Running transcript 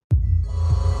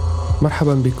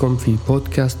مرحبا بكم في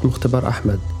بودكاست مختبر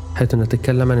أحمد، حيث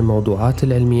نتكلم عن الموضوعات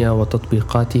العلمية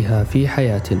وتطبيقاتها في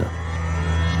حياتنا.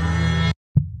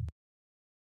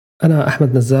 أنا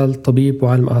أحمد نزال، طبيب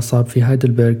وعالم أعصاب في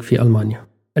هايدلبرغ في ألمانيا.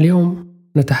 اليوم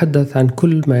نتحدث عن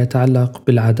كل ما يتعلق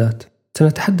بالعادات.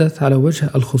 سنتحدث على وجه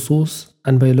الخصوص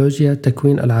عن بيولوجيا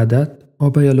تكوين العادات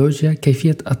وبيولوجيا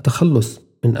كيفية التخلص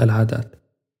من العادات،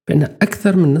 فإن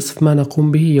أكثر من نصف ما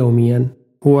نقوم به يوميا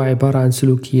هو عبارة عن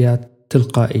سلوكيات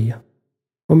تلقائية،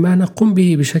 وما نقوم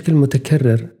به بشكل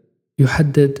متكرر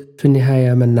يحدد في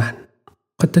النهاية من نحن.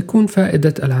 قد تكون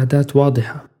فائدة العادات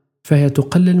واضحة، فهي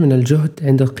تقلل من الجهد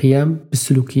عند القيام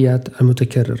بالسلوكيات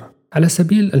المتكررة. على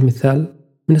سبيل المثال،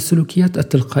 من السلوكيات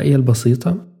التلقائية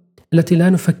البسيطة التي لا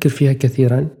نفكر فيها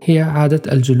كثيرا هي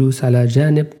عادة الجلوس على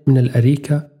جانب من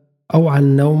الأريكة أو على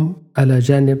النوم على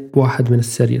جانب واحد من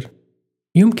السرير.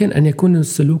 يمكن أن يكون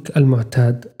السلوك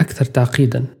المعتاد أكثر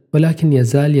تعقيدا، ولكن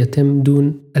يزال يتم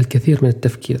دون الكثير من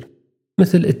التفكير،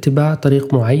 مثل اتباع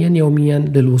طريق معين يوميا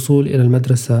للوصول إلى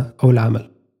المدرسة أو العمل.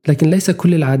 لكن ليس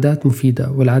كل العادات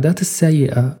مفيدة، والعادات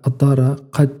السيئة الضارة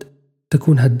قد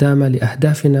تكون هدامة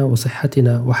لأهدافنا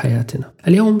وصحتنا وحياتنا.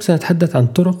 اليوم سنتحدث عن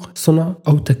طرق صنع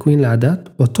أو تكوين العادات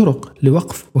وطرق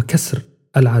لوقف وكسر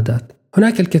العادات.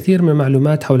 هناك الكثير من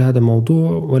المعلومات حول هذا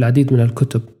الموضوع والعديد من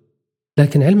الكتب،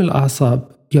 لكن علم الأعصاب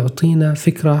يعطينا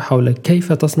فكرة حول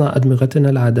كيف تصنع أدمغتنا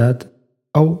العادات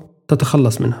أو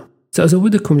تتخلص منها.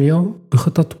 سأزودكم اليوم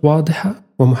بخطط واضحة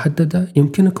ومحددة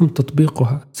يمكنكم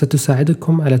تطبيقها،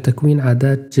 ستساعدكم على تكوين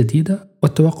عادات جديدة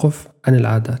والتوقف عن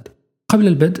العادات. قبل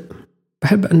البدء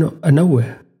بحب أن أنوه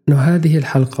أن هذه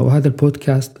الحلقة وهذا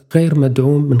البودكاست غير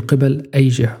مدعوم من قبل أي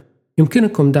جهة.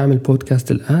 يمكنكم دعم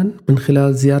البودكاست الآن من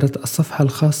خلال زيارة الصفحة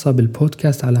الخاصة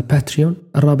بالبودكاست على باتريون،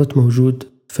 الرابط موجود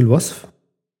في الوصف.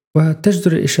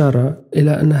 وتجدر الإشارة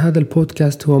إلى أن هذا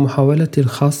البودكاست هو محاولتي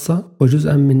الخاصة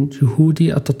وجزءا من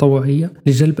جهودي التطوعية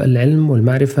لجلب العلم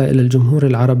والمعرفة إلى الجمهور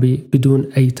العربي بدون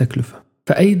أي تكلفة.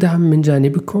 فأي دعم من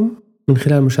جانبكم من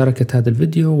خلال مشاركة هذا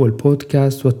الفيديو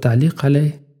والبودكاست والتعليق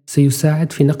عليه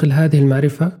سيساعد في نقل هذه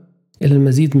المعرفة إلى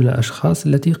المزيد من الأشخاص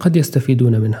التي قد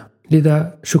يستفيدون منها.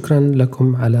 لذا شكرا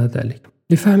لكم على ذلك.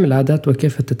 لفهم العادات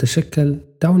وكيف تتشكل،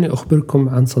 دعوني أخبركم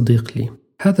عن صديق لي.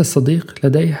 هذا الصديق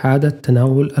لديه عادة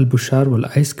تناول البشار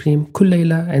والآيس كريم كل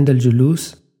ليلة عند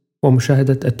الجلوس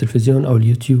ومشاهدة التلفزيون أو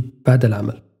اليوتيوب بعد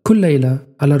العمل. كل ليلة،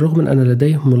 على الرغم من أن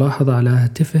لديه ملاحظة على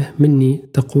هاتفه مني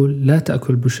تقول لا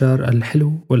تأكل البشار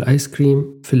الحلو والآيس كريم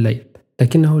في الليل،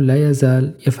 لكنه لا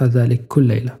يزال يفعل ذلك كل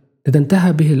ليلة. إذا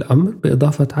انتهى به الأمر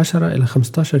بإضافة 10 إلى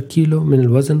 15 كيلو من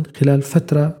الوزن خلال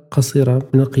فترة قصيرة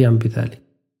من القيام بذلك.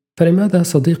 فلماذا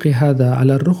صديقي هذا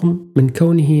على الرغم من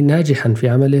كونه ناجحا في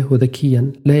عمله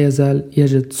وذكيا لا يزال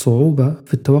يجد صعوبة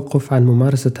في التوقف عن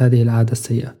ممارسة هذه العادة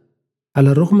السيئة،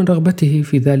 على الرغم من رغبته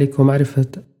في ذلك ومعرفة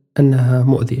أنها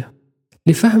مؤذية؟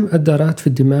 لفهم الدارات في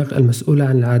الدماغ المسؤولة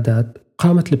عن العادات،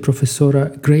 قامت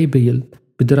البروفيسورة غراي بيل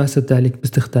بدراسة ذلك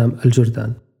باستخدام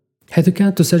الجرذان، حيث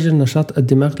كانت تسجل نشاط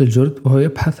الدماغ للجرذ وهو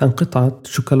يبحث عن قطعة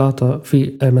شوكولاتة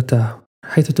في متاهة،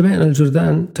 حيث تبين أن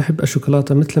الجرذان تحب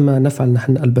الشوكولاتة مثل ما نفعل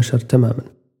نحن البشر تماما.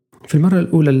 في المرة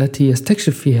الأولى التي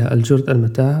يستكشف فيها الجرذ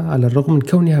المتاهة، على الرغم من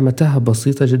كونها متاهة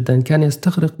بسيطة جدا، كان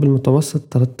يستغرق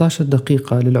بالمتوسط 13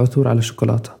 دقيقة للعثور على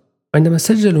الشوكولاتة. وعندما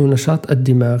سجلوا نشاط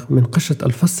الدماغ من قشرة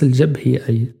الفص الجبهي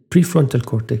أي prefrontal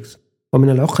cortex ومن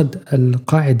العقد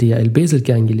القاعدية البيزل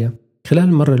جانجليا خلال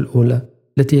المرة الأولى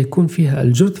التي يكون فيها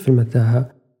الجرذ في المتاهة،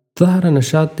 ظهر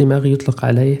نشاط دماغي يطلق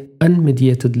عليه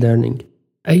unmediated learning،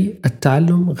 أي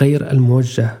التعلم غير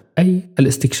الموجه، أي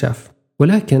الاستكشاف.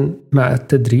 ولكن مع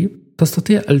التدريب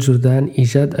تستطيع الجرذان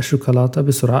إيجاد الشوكولاتة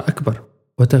بسرعة أكبر،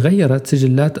 وتغيرت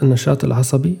سجلات النشاط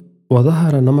العصبي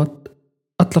وظهر نمط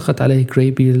أطلقت عليه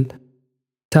غراي بيل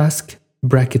تاسك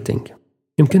براكتينج،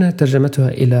 يمكنها ترجمتها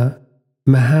إلى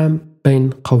مهام بين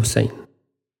قوسين،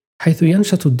 حيث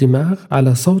ينشط الدماغ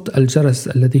على صوت الجرس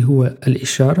الذي هو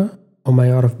الإشارة وما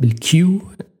يعرف بالكيو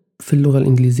في اللغة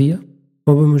الإنجليزية،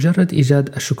 وبمجرد إيجاد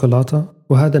الشوكولاتة،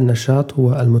 وهذا النشاط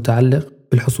هو المتعلق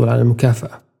بالحصول على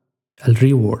المكافأة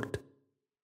الريورد.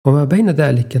 وما بين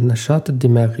ذلك النشاط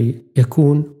الدماغي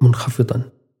يكون منخفضا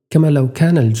كما لو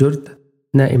كان الجرذ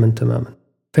نائما تماما،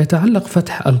 فيتعلق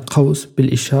فتح القوس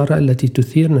بالإشارة التي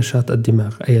تثير نشاط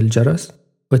الدماغ أي الجرس،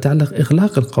 ويتعلق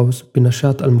إغلاق القوس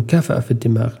بنشاط المكافأة في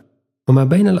الدماغ. وما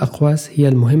بين الأقواس هي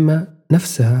المهمة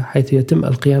نفسها، حيث يتم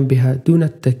القيام بها دون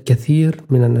الكثير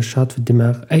من النشاط في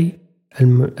الدماغ أي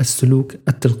السلوك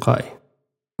التلقائي.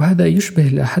 وهذا يشبه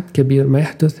لأحد كبير ما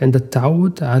يحدث عند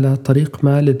التعود على طريق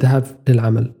ما للذهاب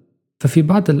للعمل. ففي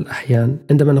بعض الأحيان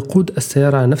عندما نقود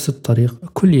السيارة على نفس الطريق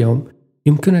كل يوم،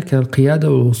 يمكنك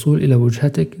القيادة والوصول إلى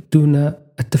وجهتك دون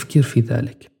التفكير في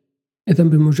ذلك. إذن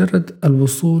بمجرد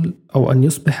الوصول أو أن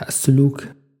يصبح السلوك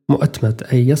مؤتمت،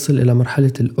 أي يصل إلى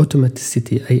مرحلة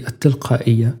الأوتوماتيسيتي أي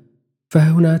التلقائية،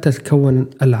 فهنا تتكون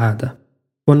العادة.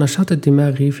 والنشاط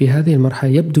الدماغي في هذه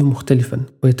المرحلة يبدو مختلفا،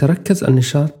 ويتركز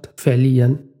النشاط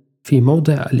فعليا في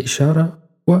موضع الإشارة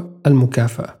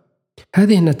والمكافأة.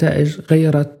 هذه النتائج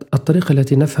غيرت الطريقة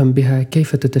التي نفهم بها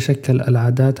كيف تتشكل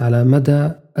العادات على مدى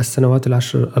السنوات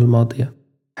 10 الماضية،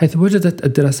 حيث وجدت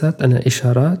الدراسات أن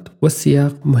الإشارات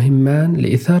والسياق مهمان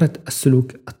لإثارة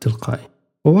السلوك التلقائي.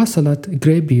 وواصلت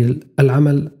غريبيل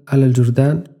العمل على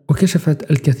الجرذان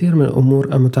وكشفت الكثير من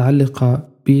الأمور المتعلقة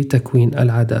بتكوين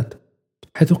العادات،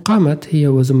 حيث قامت هي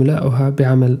وزملائها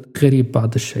بعمل غريب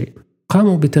بعض الشيء.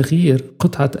 قاموا بتغيير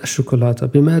قطعة الشوكولاتة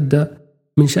بمادة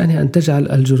من شأنها أن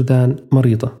تجعل الجرذان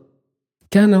مريضة.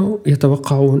 كانوا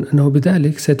يتوقعون أنه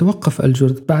بذلك سيتوقف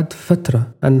الجرذ بعد فترة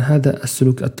عن هذا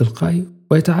السلوك التلقائي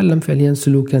ويتعلم فعليا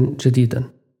سلوكا جديدا،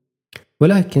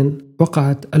 ولكن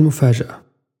وقعت المفاجأة.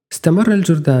 استمر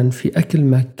الجرذان في أكل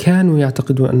ما كانوا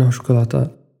يعتقدون أنه شوكولاتة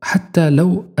حتى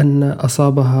لو أن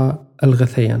أصابها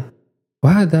الغثيان،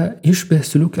 وهذا يشبه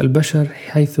سلوك البشر،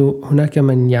 حيث هناك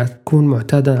من يكون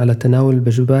معتادا على تناول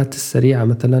الوجبات السريعة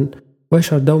مثلا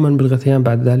ويشعر دوما بالغثيان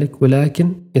بعد ذلك،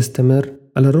 ولكن يستمر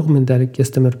على الرغم من ذلك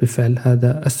يستمر بفعل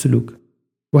هذا السلوك.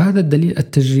 وهذا الدليل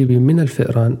التجريبي من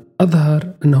الفئران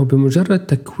أظهر أنه بمجرد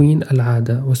تكوين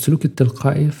العادة والسلوك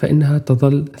التلقائي فإنها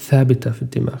تظل ثابتة في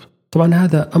الدماغ. طبعا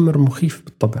هذا أمر مخيف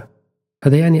بالطبع،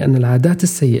 هذا يعني أن العادات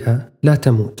السيئة لا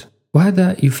تموت،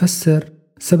 وهذا يفسر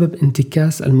سبب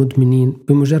انتكاس المدمنين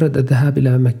بمجرد الذهاب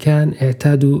إلى مكان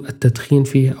اعتادوا التدخين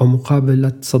فيه أو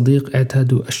مقابلة صديق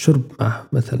اعتادوا الشرب معه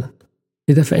مثلا.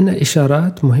 لذا فإن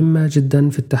الإشارات مهمة جدا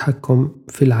في التحكم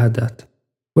في العادات،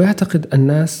 ويعتقد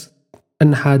الناس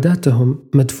أن عاداتهم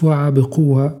مدفوعة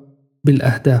بقوة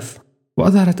بالأهداف،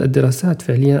 وأظهرت الدراسات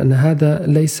فعليا أن هذا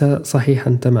ليس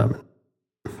صحيحا تماما،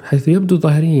 حيث يبدو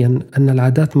ظاهريا أن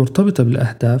العادات مرتبطة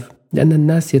بالأهداف لأن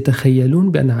الناس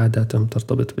يتخيلون بأن عاداتهم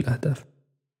ترتبط بالأهداف.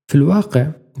 في الواقع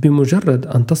بمجرد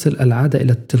أن تصل العادة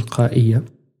إلى التلقائية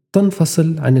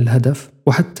تنفصل عن الهدف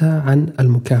وحتى عن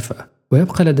المكافأة،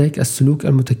 ويبقى لديك السلوك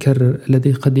المتكرر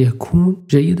الذي قد يكون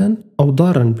جيدا أو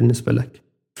ضارا بالنسبة لك.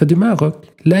 فدماغك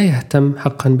لا يهتم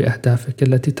حقا بأهدافك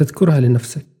التي تذكرها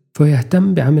لنفسك،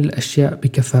 فيهتم بعمل الأشياء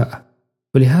بكفاءة،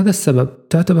 ولهذا السبب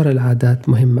تعتبر العادات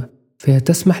مهمة، فهي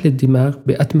تسمح للدماغ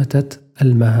بأتمتة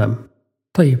المهام.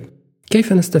 طيب،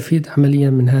 كيف نستفيد عمليا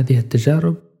من هذه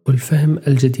التجارب والفهم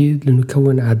الجديد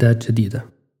لنكون عادات جديدة؟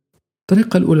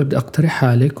 الطريقة الأولى بدي أقترحها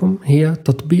عليكم هي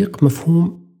تطبيق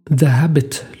مفهوم The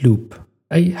Habit Loop،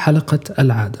 أي حلقة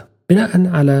العادة. بناء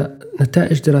على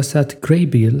نتائج دراسات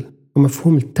غريبيل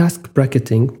ومفهوم التاسك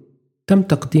براكتينج تم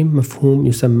تقديم مفهوم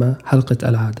يسمى حلقة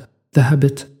العادة The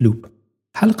Habit Loop.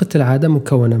 حلقة العادة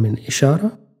مكونة من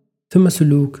إشارة ثم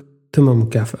سلوك ثم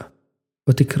مكافأة،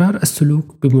 وتكرار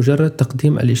السلوك بمجرد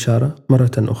تقديم الإشارة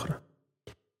مرة أخرى.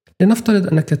 لنفترض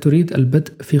أنك تريد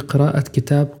البدء في قراءة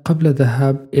كتاب قبل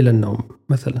الذهاب إلى النوم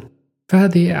مثلا،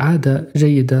 فهذه عادة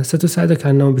جيدة ستساعدك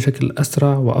على النوم بشكل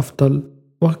أسرع وأفضل،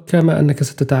 وكما أنك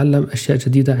ستتعلم أشياء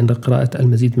جديدة عند قراءة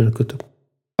المزيد من الكتب.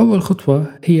 أول خطوة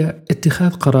هي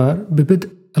اتخاذ قرار ببدء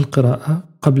القراءة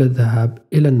قبل الذهاب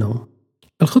إلى النوم.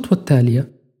 الخطوة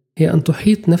التالية هي أن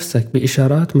تحيط نفسك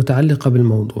بإشارات متعلقة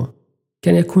بالموضوع،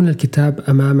 كان يكون الكتاب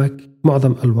أمامك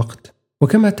معظم الوقت،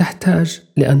 وكما تحتاج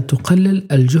لأن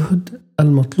تقلل الجهد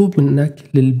المطلوب منك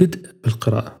للبدء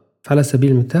بالقراءة. فعلى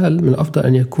سبيل المثال من الأفضل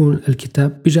أن يكون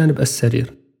الكتاب بجانب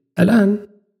السرير. الآن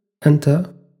أنت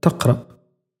تقرأ،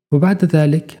 وبعد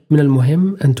ذلك من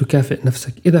المهم أن تكافئ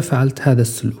نفسك إذا فعلت هذا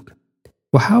السلوك،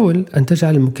 وحاول أن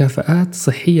تجعل المكافآت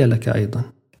صحية لك أيضا،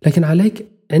 لكن عليك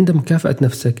عند مكافأة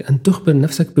نفسك أن تخبر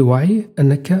نفسك بوعي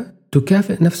أنك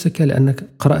تكافئ نفسك لأنك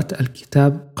قرأت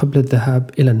الكتاب قبل الذهاب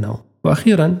إلى النوم.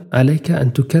 وأخيرا عليك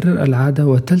أن تكرر العادة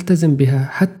وتلتزم بها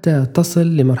حتى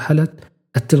تصل لمرحلة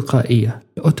التلقائية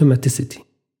الأوتوماتيسيتي.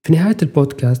 في نهاية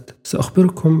البودكاست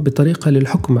سأخبركم بطريقة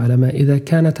للحكم على ما إذا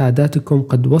كانت عاداتكم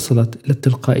قد وصلت إلى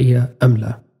التلقائية أم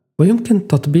لا. ويمكن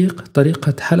تطبيق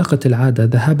طريقة حلقة العادة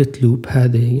The Habit Loop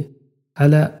هذه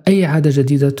على أي عادة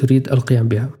جديدة تريد القيام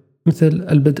بها، مثل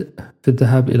البدء في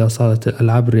الذهاب إلى صالة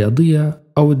الألعاب الرياضية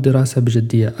أو الدراسة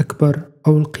بجدية أكبر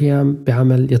أو القيام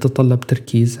بعمل يتطلب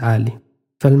تركيز عالي.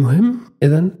 فالمهم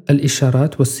إذن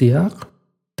الإشارات والسياق،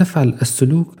 تفعل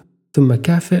السلوك ثم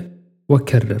كافئ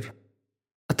وكرر.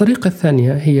 الطريقة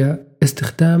الثانية هي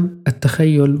استخدام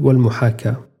التخيل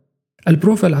والمحاكاة.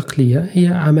 البروفة العقلية هي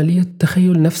عملية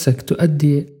تخيل نفسك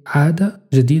تؤدي عادة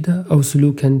جديدة أو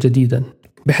سلوكا جديدا،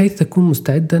 بحيث تكون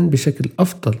مستعدا بشكل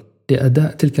أفضل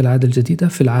لأداء تلك العادة الجديدة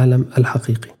في العالم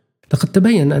الحقيقي. لقد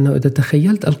تبين أنه إذا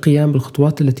تخيلت القيام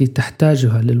بالخطوات التي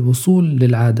تحتاجها للوصول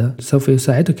للعادة سوف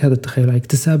يساعدك هذا التخيل على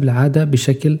اكتساب العادة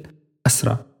بشكل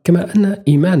أسرع، كما أن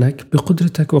إيمانك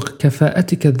بقدرتك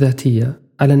وكفاءتك الذاتية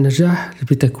على النجاح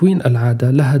بتكوين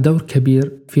العادة لها دور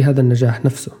كبير في هذا النجاح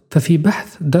نفسه. ففي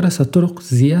بحث درس طرق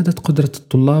زيادة قدرة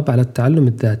الطلاب على التعلم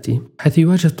الذاتي، حيث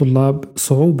يواجه الطلاب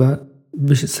صعوبة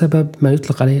بسبب ما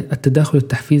يطلق عليه التداخل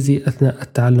التحفيزي أثناء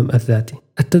التعلم الذاتي.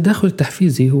 التداخل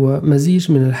التحفيزي هو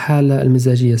مزيج من الحالة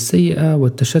المزاجية السيئة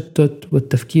والتشتت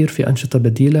والتفكير في أنشطة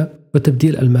بديلة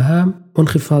وتبديل المهام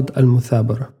وانخفاض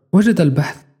المثابرة. وجد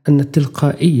البحث أن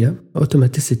التلقائية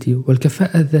automaticity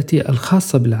والكفاءة الذاتية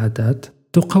الخاصة بالعادات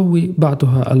تقوي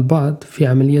بعضها البعض في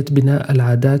عملية بناء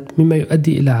العادات، مما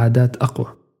يؤدي إلى عادات أقوى.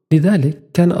 لذلك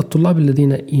كان الطلاب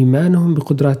الذين إيمانهم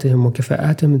بقدراتهم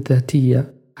وكفاءاتهم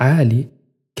الذاتية عالي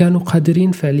كانوا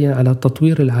قادرين فعليا على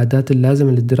تطوير العادات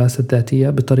اللازمة للدراسة الذاتية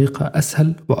بطريقة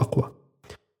أسهل وأقوى،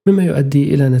 مما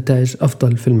يؤدي إلى نتائج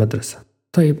أفضل في المدرسة.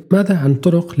 طيب، ماذا عن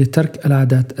طرق لترك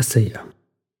العادات السيئة؟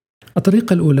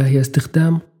 الطريقة الأولى هي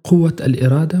استخدام قوة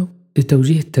الإرادة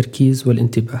لتوجيه التركيز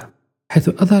والانتباه، حيث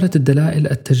أظهرت الدلائل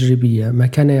التجريبية ما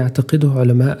كان يعتقده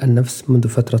علماء النفس منذ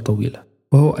فترة طويلة،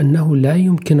 وهو أنه لا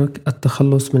يمكنك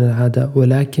التخلص من العادة،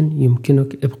 ولكن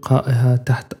يمكنك إبقائها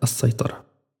تحت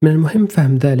السيطرة. من المهم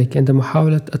فهم ذلك عند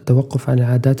محاولة التوقف عن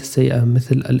العادات السيئة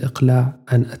مثل الإقلاع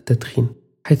عن التدخين،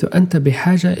 حيث أنت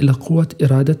بحاجة إلى قوة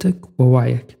إرادتك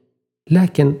ووعيك،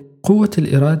 لكن قوة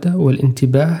الإرادة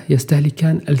والانتباه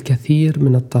يستهلكان الكثير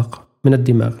من الطاقة من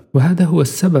الدماغ، وهذا هو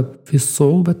السبب في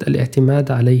صعوبة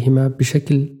الاعتماد عليهما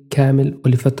بشكل كامل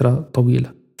ولفترة طويلة.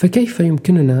 فكيف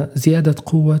يمكننا زيادة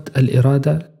قوة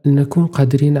الإرادة لنكون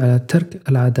قادرين على ترك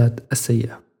العادات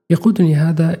السيئة؟ يقودني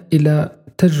هذا إلى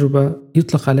تجربة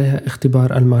يطلق عليها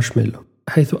اختبار المارشميلو،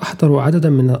 حيث أحضروا عددا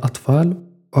من الأطفال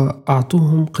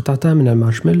وأعطوهم قطعتان من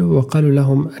المارشميلو وقالوا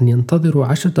لهم أن ينتظروا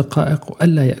 10 دقائق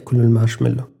وألا يأكلوا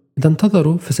المارشميلو. إذا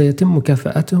انتظروا فسيتم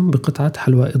مكافأتهم بقطعة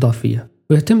حلوى إضافية،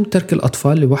 ويتم ترك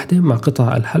الأطفال لوحدهم مع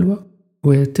قطع الحلوى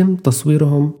ويتم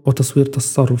تصويرهم وتصوير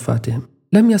تصرفاتهم.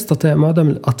 لم يستطع معظم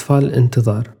الأطفال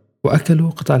الانتظار وأكلوا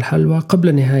قطع الحلوى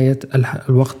قبل نهاية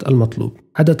الوقت المطلوب.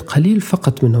 عدد قليل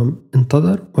فقط منهم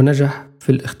انتظر ونجح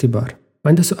في الاختبار.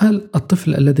 وعند سؤال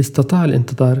الطفل الذي استطاع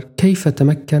الانتظار كيف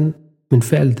تمكن من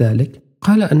فعل ذلك،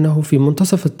 قال أنه في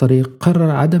منتصف الطريق قرر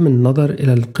عدم النظر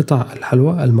إلى القطع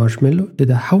الحلوى المارشميلو،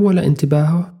 لذا حول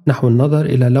انتباهه نحو النظر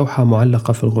إلى لوحة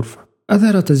معلقة في الغرفة.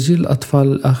 أظهر تسجيل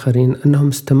الأطفال الآخرين أنهم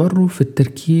استمروا في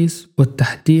التركيز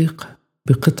والتحديق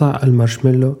بقطع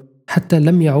المارشميلو حتى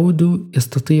لم يعودوا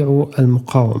يستطيعوا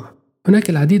المقاومة. هناك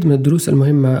العديد من الدروس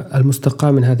المهمة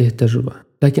المستقاة من هذه التجربة،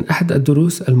 لكن أحد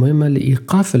الدروس المهمة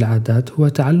لإيقاف العادات هو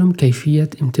تعلم كيفية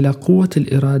امتلاك قوة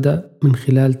الإرادة من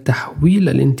خلال تحويل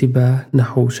الانتباه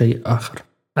نحو شيء آخر.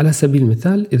 على سبيل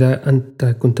المثال، إذا أنت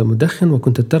كنت مدخن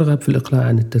وكنت ترغب في الإقلاع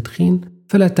عن التدخين،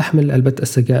 فلا تحمل علبة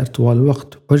السجائر طوال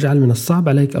الوقت، واجعل من الصعب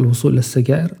عليك الوصول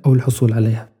للسجائر أو الحصول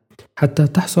عليها حتى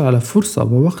تحصل على فرصة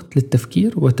ووقت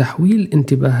للتفكير وتحويل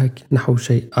انتباهك نحو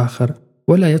شيء آخر،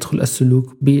 ولا يدخل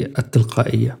السلوك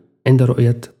بالتلقائية عند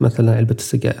رؤية مثلا علبة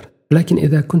السجائر. لكن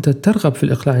إذا كنت ترغب في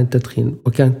الإقلاع عن التدخين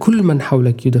وكان كل من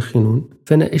حولك يدخنون،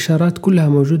 فإن الإشارات كلها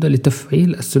موجودة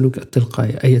لتفعيل السلوك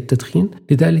التلقائي أي التدخين،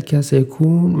 لذلك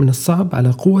سيكون من الصعب على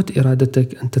قوة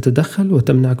إرادتك أن تتدخل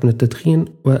وتمنعك من التدخين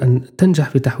وأن تنجح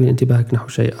في تحويل انتباهك نحو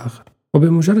شيء آخر.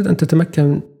 وبمجرد أن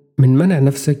تتمكن من منع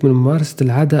نفسك من ممارسة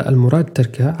العادة المراد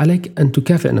تركها، عليك أن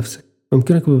تكافئ نفسك.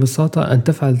 يمكنك ببساطة أن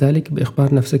تفعل ذلك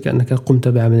بإخبار نفسك أنك قمت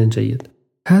بعمل جيد.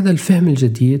 هذا الفهم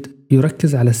الجديد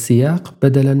يركز على السياق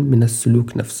بدلا من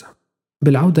السلوك نفسه.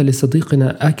 بالعودة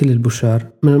لصديقنا آكل البشار،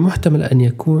 من المحتمل أن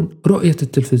يكون رؤية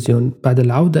التلفزيون بعد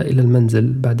العودة إلى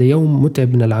المنزل بعد يوم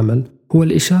متعب من العمل هو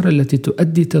الإشارة التي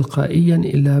تؤدي تلقائيا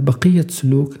إلى بقية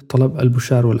سلوك طلب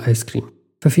البشار والآيس كريم.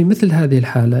 ففي مثل هذه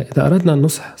الحالة، إذا أردنا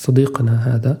نصح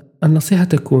صديقنا هذا، النصيحة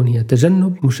تكون هي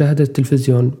تجنب مشاهدة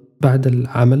التلفزيون بعد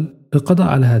العمل للقضاء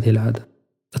على هذه العادة.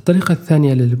 الطريقة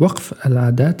الثانية لوقف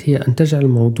العادات هي أن تجعل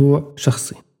الموضوع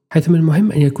شخصي، حيث من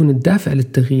المهم أن يكون الدافع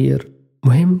للتغيير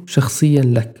مهم شخصيا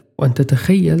لك، وأن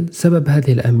تتخيل سبب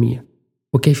هذه الأهمية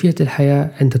وكيفية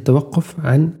الحياة عند التوقف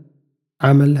عن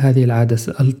عمل هذه العادة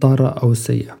الضارة أو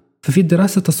السيئة. ففي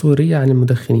دراسة تصويرية عن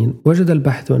المدخنين، وجد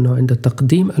الباحث أنه عند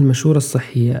تقديم المشورة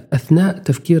الصحية أثناء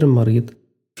تفكير المريض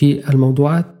في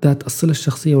الموضوعات ذات الصلة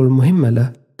الشخصية والمهمة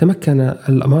له، تمكن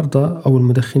المرضى أو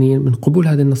المدخنين من قبول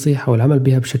هذه النصيحة والعمل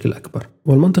بها بشكل أكبر.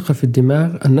 والمنطقة في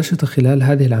الدماغ النشطة خلال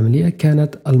هذه العملية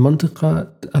كانت المنطقة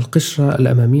القشرة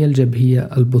الأمامية الجبهية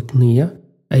البطنية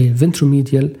أي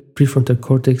ventromedial prefrontal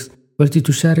cortex، والتي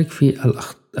تشارك في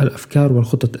الأفكار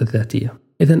والخطط الذاتية.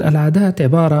 إذن العادات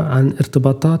عبارة عن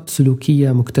ارتباطات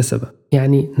سلوكية مكتسبة،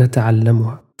 يعني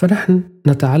نتعلمها. فنحن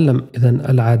نتعلم إذن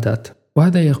العادات،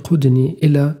 وهذا يقودني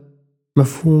إلى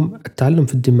مفهوم التعلم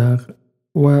في الدماغ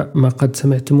وما قد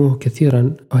سمعتموه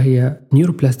كثيرا، وهي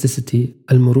نيوروبلاستيسيتي،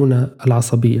 المرونة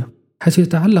العصبية، حيث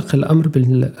يتعلق الأمر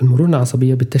بالمرونة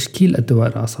العصبية بتشكيل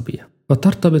الدوائر العصبية،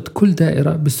 وترتبط كل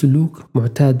دائرة بسلوك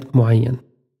معتاد معين.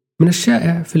 من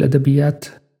الشائع في الأدبيات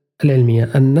العلمية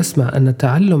أن نسمع أن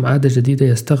تعلم عادة جديدة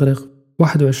يستغرق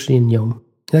 21 يوم،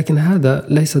 لكن هذا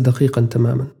ليس دقيقا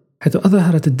تماما، حيث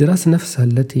أظهرت الدراسة نفسها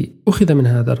التي أخذ من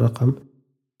هذا الرقم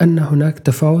أن هناك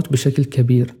تفاوت بشكل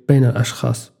كبير بين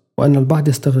الأشخاص، وأن البعض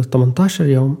يستغرق 18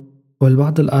 يوم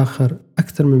والبعض الآخر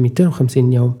أكثر من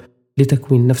 250 يوم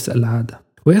لتكوين نفس العادة.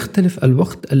 ويختلف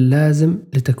الوقت اللازم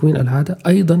لتكوين العادة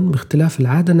أيضا باختلاف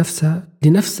العادة نفسها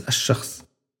لنفس الشخص.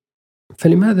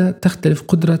 فلماذا تختلف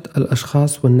قدرة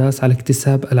الأشخاص والناس على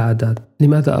اكتساب العادات؟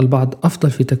 لماذا البعض أفضل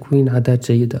في تكوين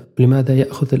عادات جيدة؟ لماذا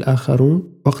يأخذ الآخرون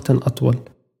وقتا أطول؟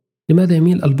 لماذا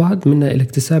يميل البعض منا إلى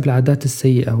اكتساب العادات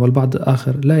السيئة والبعض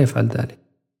الآخر لا يفعل ذلك؟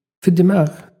 في الدماغ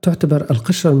تعتبر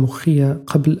القشرة المخية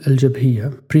قبل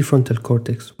الجبهية prefrontal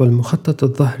cortex والمخطط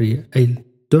الظهري أي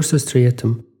dorsal striatum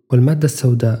والمادة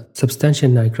السوداء substantia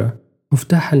nigra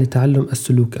مفتاحا لتعلم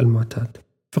السلوك المعتاد.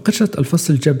 فقشرة الفص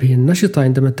الجبهي النشطة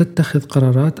عندما تتخذ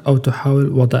قرارات أو تحاول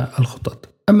وضع الخطط.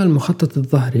 أما المخطط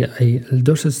الظهري أي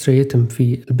الدورسال ستريتم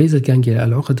في البيزل جانجليا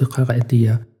العقد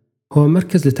القاعدية هو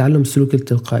مركز لتعلم السلوك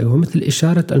التلقائي، ومثل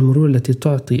إشارة المرور التي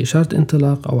تعطي إشارة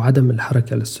انطلاق أو عدم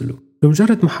الحركة للسلوك.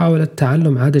 بمجرد محاولة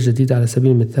تعلم عادة جديدة على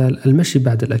سبيل المثال المشي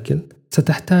بعد الأكل،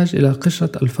 ستحتاج إلى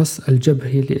قشرة الفص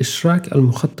الجبهي لإشراك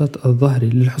المخطط الظهري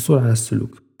للحصول على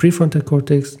السلوك prefrontal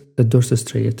cortex الدورسال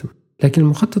ستريتم. لكن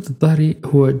المخطط الظهري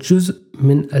هو جزء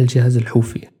من الجهاز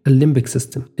الحوفي الليمبيك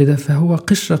سيستم، لذا فهو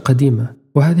قشرة قديمة،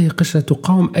 وهذه قشرة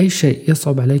تقاوم أي شيء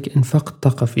يصعب عليك إنفاق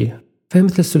الطاقة فيها، فهي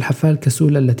مثل السلحفاة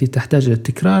الكسولة التي تحتاج إلى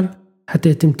التكرار حتى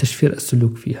يتم تشفير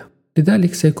السلوك فيها.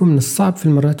 لذلك سيكون من الصعب في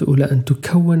المرات الأولى أن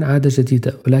تكون عادة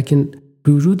جديدة، ولكن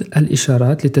بوجود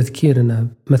الإشارات لتذكيرنا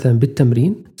مثلا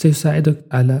بالتمرين سيساعدك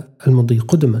على المضي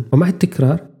قدما، ومع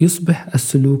التكرار يصبح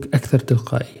السلوك أكثر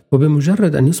تلقائي.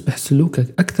 وبمجرد أن يصبح سلوكك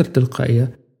أكثر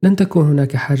تلقائية لن تكون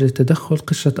هناك حاجة لتدخل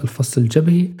قشرة الفص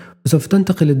الجبهي، وسوف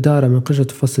تنتقل الدارة من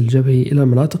قشرة الفص الجبهي إلى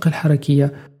المناطق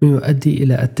الحركية مما يؤدي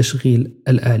إلى التشغيل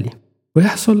الآلي.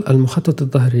 ويحصل المخطط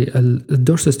الظهري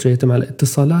الدورسال ستريتم على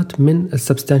اتصالات من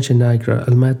السبستانشيا نايجرا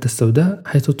المادة السوداء،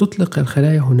 حيث تطلق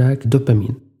الخلايا هناك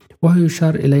دوبامين، وهو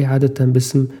يشار إليه عادة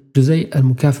باسم جزيء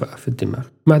المكافأة في الدماغ.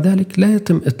 مع ذلك لا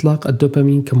يتم إطلاق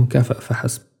الدوبامين كمكافأة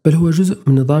فحسب، بل هو جزء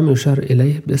من نظام يشار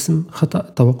إليه باسم خطأ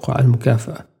توقع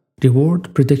المكافأة Reward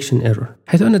Prediction Error،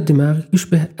 حيث أن الدماغ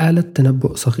يشبه آلة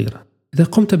تنبؤ صغيرة. إذا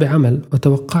قمت بعمل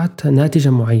وتوقعت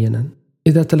ناتجا معينا،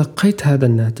 إذا تلقيت هذا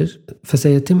الناتج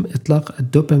فسيتم إطلاق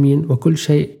الدوبامين وكل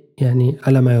شيء يعني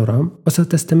على ما يرام،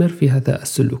 وستستمر في هذا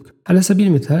السلوك. على سبيل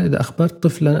المثال، إذا أخبرت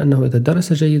طفلا أنه إذا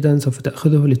درس جيدا سوف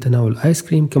تأخذه لتناول آيس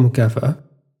كريم كمكافأة،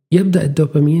 يبدأ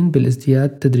الدوبامين بالازدياد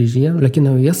تدريجيا،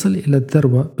 ولكنه يصل إلى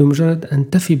الذروة بمجرد أن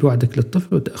تفي بوعدك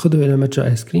للطفل وتأخذه إلى متجر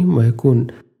آيس كريم ويكون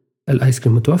الآيس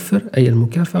كريم متوفر أي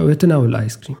المكافأة ويتناول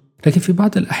الآيس كريم. لكن في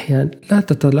بعض الأحيان لا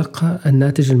تتلقى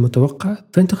الناتج المتوقع،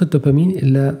 فينتقل الدوبامين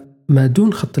إلى ما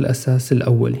دون خط الأساس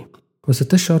الأولي،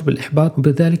 وستشعر بالإحباط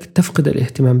وبذلك تفقد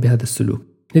الاهتمام بهذا السلوك.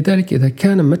 لذلك إذا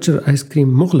كان متجر الآيس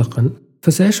كريم مغلقا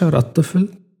فسيشعر الطفل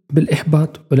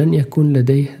بالإحباط ولن يكون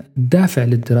لديه دافع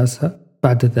للدراسة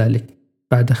بعد ذلك،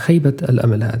 بعد خيبة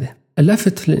الأمل هذه.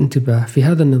 اللافت للانتباه في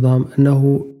هذا النظام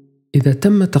أنه إذا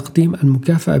تم تقديم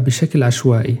المكافأة بشكل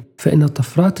عشوائي فإن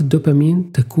طفرات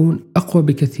الدوبامين تكون أقوى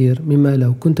بكثير مما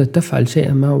لو كنت تفعل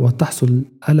شيئا ما وتحصل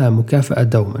على مكافأة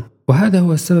دوما. وهذا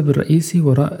هو السبب الرئيسي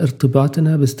وراء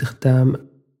ارتباطنا باستخدام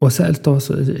وسائل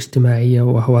التواصل الاجتماعي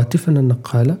وهواتفنا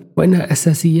النقالة، وإنها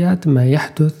أساسيات ما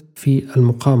يحدث في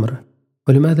المقامرة،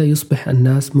 ولماذا يصبح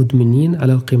الناس مدمنين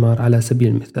على القمار على سبيل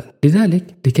المثال. لذلك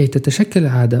لكي تتشكل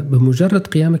عادة بمجرد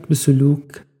قيامك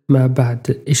بسلوك ما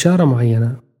بعد إشارة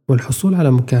معينة والحصول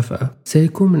على مكافأة،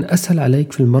 سيكون من أسهل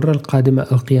عليك في المرة القادمة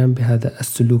القيام بهذا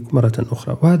السلوك مرة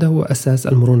أخرى. وهذا هو أساس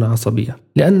المرونة العصبية،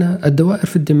 لأن الدوائر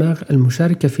في الدماغ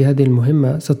المشاركة في هذه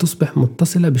المهمة ستصبح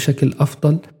متصلة بشكل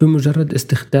أفضل بمجرد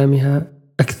استخدامها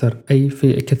أكثر، أي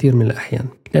في كثير من الأحيان،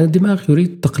 لأن الدماغ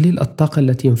يريد تقليل الطاقة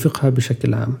التي ينفقها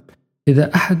بشكل عام.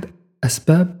 إذا أحد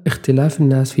أسباب اختلاف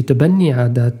الناس في تبني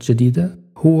عادات جديدة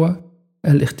هو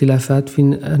الاختلافات في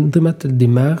أنظمة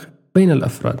الدماغ بين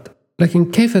الأفراد. لكن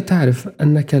كيف تعرف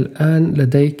أنك الآن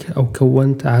لديك أو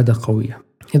كونت عادة قوية؟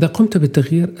 إذا قمت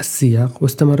بتغيير السياق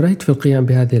واستمريت في القيام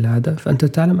بهذه العادة فأنت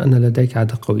تعلم أن لديك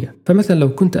عادة قوية. فمثلا لو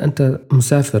كنت أنت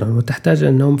مسافرا وتحتاج إلى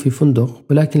النوم في فندق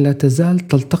ولكن لا تزال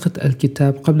تلتقط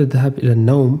الكتاب قبل الذهاب إلى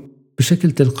النوم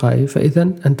بشكل تلقائي،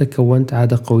 فإذا أنت كونت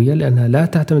عادة قوية لأنها لا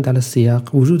تعتمد على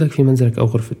السياق وجودك في منزلك أو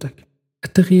غرفتك.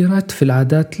 التغييرات في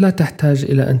العادات لا تحتاج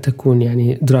إلى أن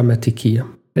تكون دراماتيكية.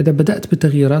 إذا بدأت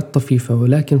بتغييرات طفيفة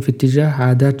ولكن في اتجاه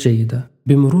عادات جيدة،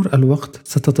 بمرور الوقت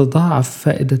ستتضاعف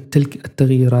فائدة تلك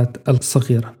التغييرات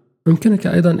الصغيرة. يمكنك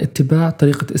أيضا اتباع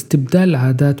طريقة استبدال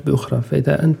العادات بأخرى.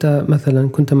 فإذا أنت مثلا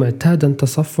كنت معتادا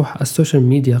تصفح السوشيال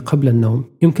ميديا قبل النوم،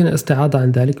 يمكن الاستعاضة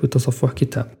عن ذلك بتصفح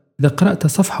كتاب. إذا قرأت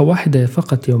صفحة واحدة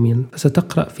فقط يوميا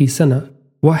فستقرأ في سنة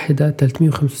واحدة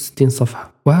 365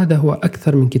 صفحة، وهذا هو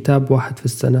أكثر من كتاب واحد في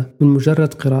السنة من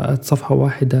مجرد قراءة صفحة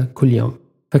واحدة كل يوم.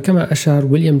 فكما أشار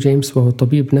ويليام جيمس وهو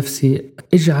طبيب نفسي،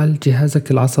 اجعل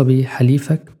جهازك العصبي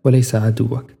حليفك وليس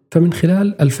عدوك. فمن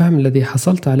خلال الفهم الذي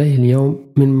حصلت عليه اليوم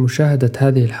من مشاهدة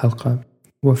هذه الحلقة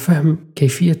وفهم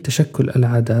كيفية تشكل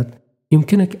العادات،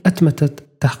 يمكنك أتمتة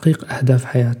تحقيق أهداف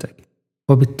حياتك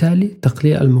وبالتالي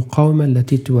تقليل المقاومة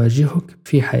التي تواجهك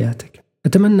في حياتك.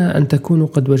 أتمنى أن تكونوا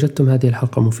قد وجدتم هذه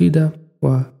الحلقة مفيدة،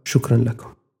 وشكرا لكم.